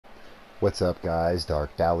What's up guys,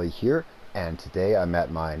 Darkdally here, and today I'm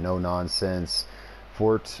at my no-nonsense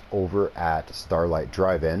fort over at Starlight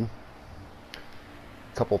Drive-In.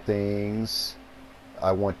 Couple things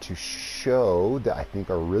I want to show that I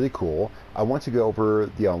think are really cool. I want to go over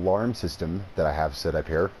the alarm system that I have set up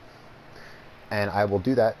here, and I will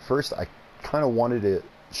do that. First, I kind of wanted to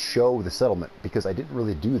show the settlement because I didn't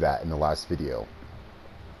really do that in the last video.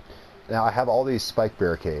 Now I have all these spike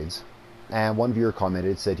barricades, and one viewer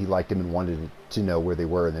commented, said he liked them and wanted to know where they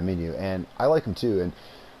were in the menu, and I like them too. And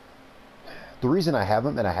the reason I have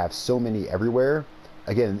them, and I have so many everywhere,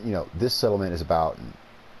 again, this settlement is about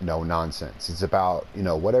no nonsense. It's about,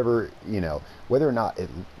 whatever, whether or not it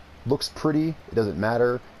looks pretty, it doesn't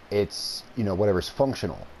matter. It's, whatever's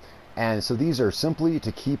functional. And so these are simply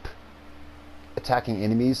to keep attacking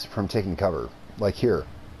enemies from taking cover. Like here,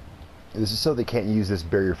 this is so they can't use this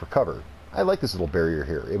barrier for cover. I like this little barrier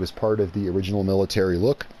here. It was part of the original military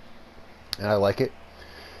look, and I like it.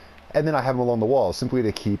 And then I have them along the wall, simply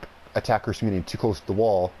to keep attackers from getting too close to the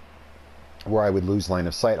wall where I would lose line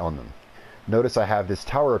of sight on them. Notice I have this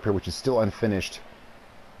tower up here which is still unfinished,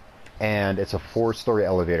 and it's a 4-story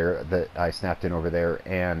elevator that I snapped in over there,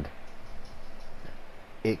 and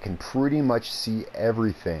it can pretty much see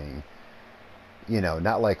everything.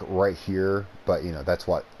 Not like right here, but that's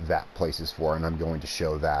what that place is for, and I'm going to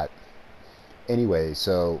show that. Anyway,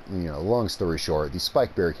 so, long story short, these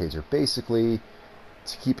spike barricades are basically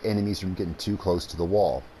to keep enemies from getting too close to the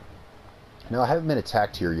wall. Now, I haven't been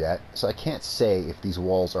attacked here yet, so I can't say if these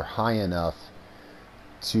walls are high enough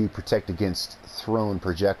to protect against thrown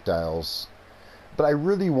projectiles, but I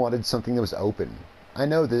really wanted something that was open. I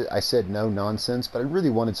know that I said no nonsense, but I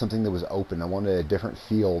really wanted something that was open. I wanted a different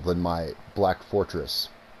feel than my Black Fortress.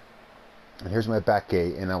 And here's my back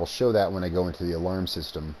gate, and I will show that when I go into the alarm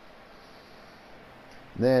system.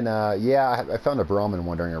 Then, yeah, I found a Brahmin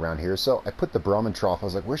wandering around here, so I put the Brahmin trough. I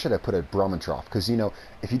was like, where should I put a Brahmin trough? Because,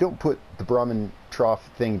 if you don't put the Brahmin trough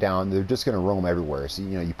thing down, they're just going to roam everywhere. So,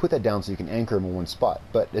 you put that down so you can anchor them in one spot.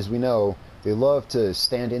 But, as we know, they love to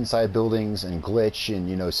stand inside buildings and glitch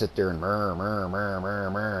and, sit there and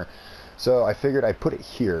murr. So, I figured I'd put it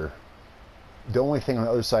here. The only thing on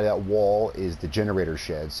the other side of that wall is the generator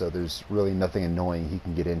shed, so there's really nothing annoying he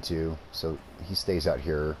can get into. So, he stays out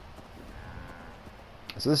here.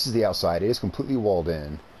 So this is the outside. It is completely walled in,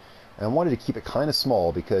 and I wanted to keep it kind of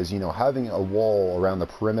small because having a wall around the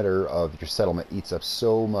perimeter of your settlement eats up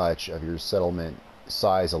so much of your settlement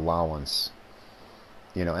size allowance,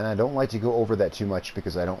 and I don't like to go over that too much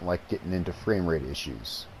because I don't like getting into frame rate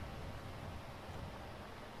issues.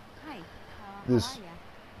 Hi,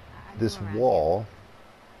 this wall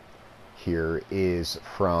here is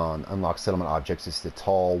from Unlock Settlement Objects. It's the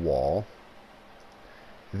tall wall.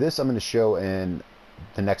 This I'm going to show in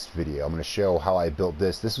the next video. I'm going to show how I built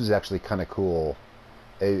this. This was actually kind of cool.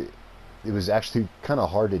 It was actually kind of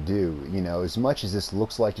hard to do. As much as this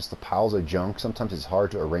looks like just the piles of junk, sometimes it's hard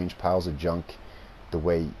to arrange piles of junk the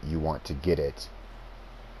way you want to get it.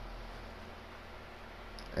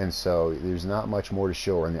 And so there's not much more to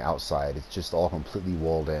show on the outside. It's just all completely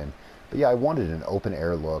walled in. But yeah, I wanted an open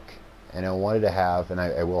air look, and I wanted to have, and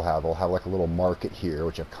I'll have like a little market here,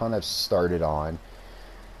 which I've kind of started on.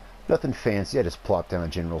 Nothing fancy. I just plopped down a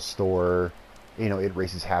general store. It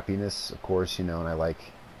raises happiness, of course, and I like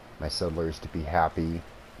my settlers to be happy.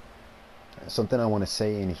 Something I want to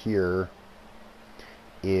say in here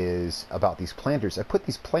is about these planters. I put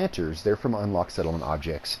these planters, they're from Unlock Settlement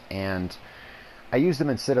Objects, and I use them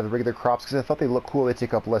instead of the regular crops because I thought they look cool. They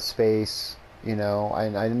take up less space,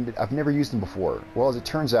 I've never used them before. Well, as it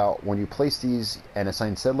turns out, when you place these and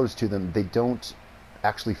assign settlers to them, they don't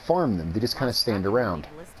actually farm them. They just kind of stand around.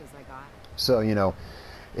 So,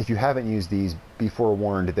 if you haven't used these, be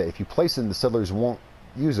forewarned that if you place them, the settlers won't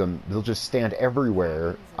use them. They'll just stand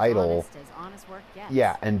everywhere, idle.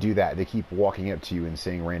 Yeah, and do that. They keep walking up to you and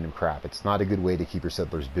saying random crap. It's not a good way to keep your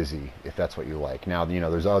settlers busy, if that's what you like. Now,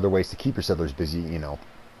 there's other ways to keep your settlers busy,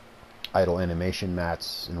 idle animation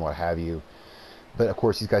mats and what have you. But, of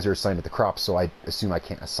course, these guys are assigned to the crops, so I assume I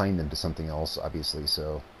can't assign them to something else, obviously,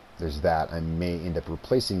 so there's that. I may end up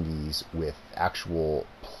replacing these with actual,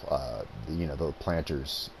 the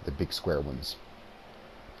planters, the big square ones.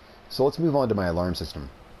 So let's move on to my alarm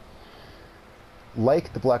system.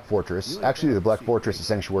 Like the Black Fortress, actually the Black Fortress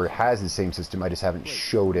Sanctuary has the same system, I just haven't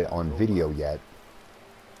showed it on video yet.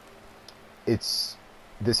 This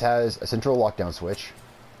has a central lockdown switch,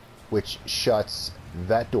 which shuts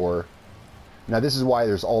that door. Now this is why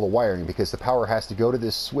there's all the wiring, because the power has to go to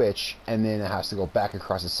this switch and then it has to go back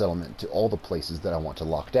across the settlement to all the places that I want to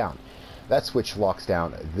lock down. That switch locks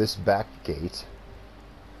down this back gate.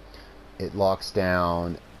 It locks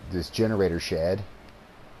down this generator shed,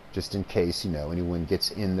 just in case, you know, anyone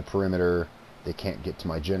gets in the perimeter, they can't get to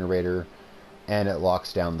my generator, and it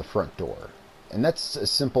locks down the front door. And that's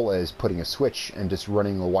as simple as putting a switch and just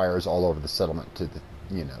running the wires all over the settlement to the,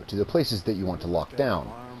 you know, to the places that you want to lock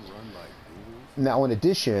down. Now, in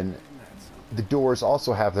addition, the doors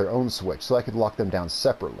also have their own switch, so I could lock them down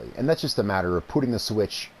separately. And that's just a matter of putting the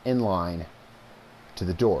switch in line to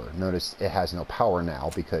the door. Notice it has no power now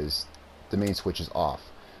because the main switch is off.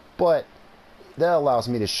 But that allows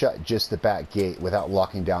me to shut just the back gate without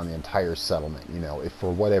locking down the entire settlement. You know, if for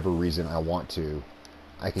whatever reason I want to,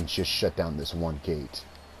 I can just shut down this one gate.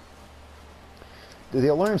 The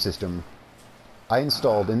alarm system I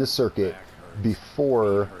installed in the circuit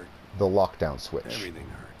before the lockdown switch. Everything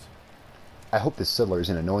hurts. I hope this settler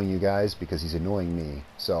isn't annoying you guys, because he's annoying me.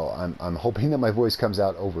 So I'm hoping that my voice comes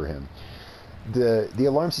out over him. The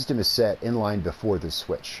alarm system is set in line before the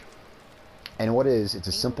switch. And what is, it's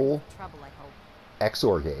a simple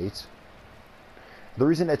XOR gate. The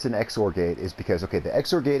reason it's an XOR gate is because, okay, the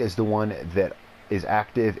XOR gate is the one that is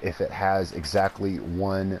active if it has exactly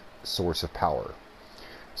one source of power.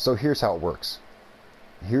 So here's how it works.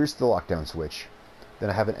 Here's the lockdown switch. Then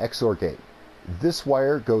I have an XOR gate. This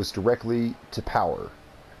wire goes directly to power,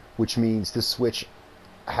 which means this switch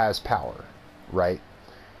has power, right?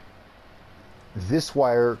 This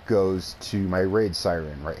wire goes to my raid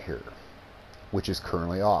siren right here, which is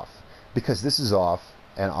currently off. Because this is off,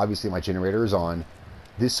 and obviously my generator is on,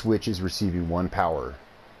 this switch is receiving one power,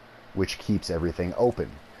 which keeps everything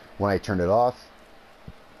open. When I turn it off,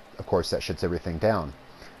 of course that shuts everything down.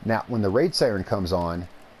 Now, when the raid siren comes on,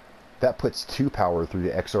 that puts 2 power through the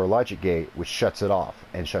XOR logic gate, which shuts it off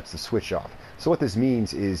and shuts the switch off. So what this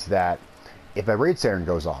means is that if a raid siren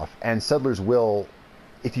goes off, and settlers will,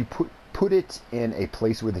 if you put it in a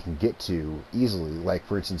place where they can get to easily, like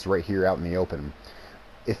for instance right here out in the open,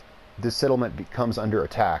 if the settlement becomes under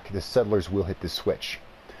attack, the settlers will hit this switch.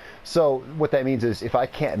 So what that means is if I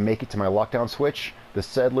can't make it to my lockdown switch, the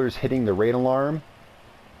settlers hitting the raid alarm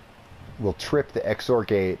will trip the XOR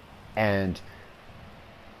gate and,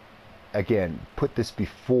 again, put this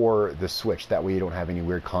before the switch. That way you don't have any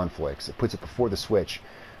weird conflicts. It puts it before the switch.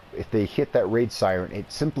 If they hit that raid siren,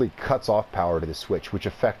 it simply cuts off power to the switch, which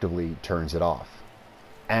effectively turns it off.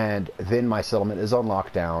 And then my settlement is on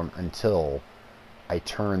lockdown until I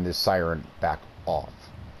turn this siren back off.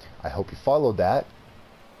 I hope you followed that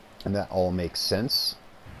and that all makes sense.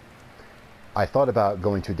 I thought about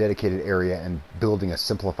going to a dedicated area and building a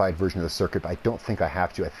simplified version of the circuit, but I don't think I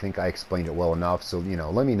have to. I think I explained it well enough. So, you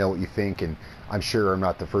know, let me know what you think. And I'm sure I'm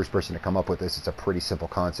not the first person to come up with this. It's a pretty simple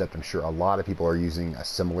concept. I'm sure a lot of people are using a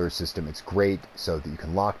similar system. It's great so that you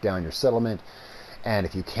can lock down your settlement. And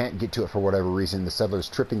if you can't get to it for whatever reason, the settlers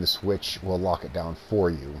tripping the switch will lock it down for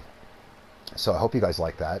you. So I hope you guys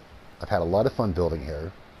like that. I've had a lot of fun building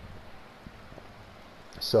here.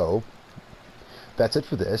 So that's it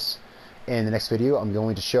for this. In the next video, I'm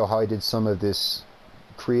going to show how I did some of this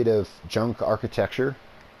creative junk architecture.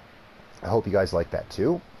 I hope you guys like that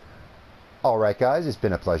too. Alright guys, it's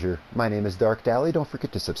been a pleasure. My name is Darkdally. Don't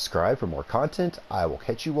forget to subscribe for more content. I will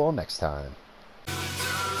catch you all next time.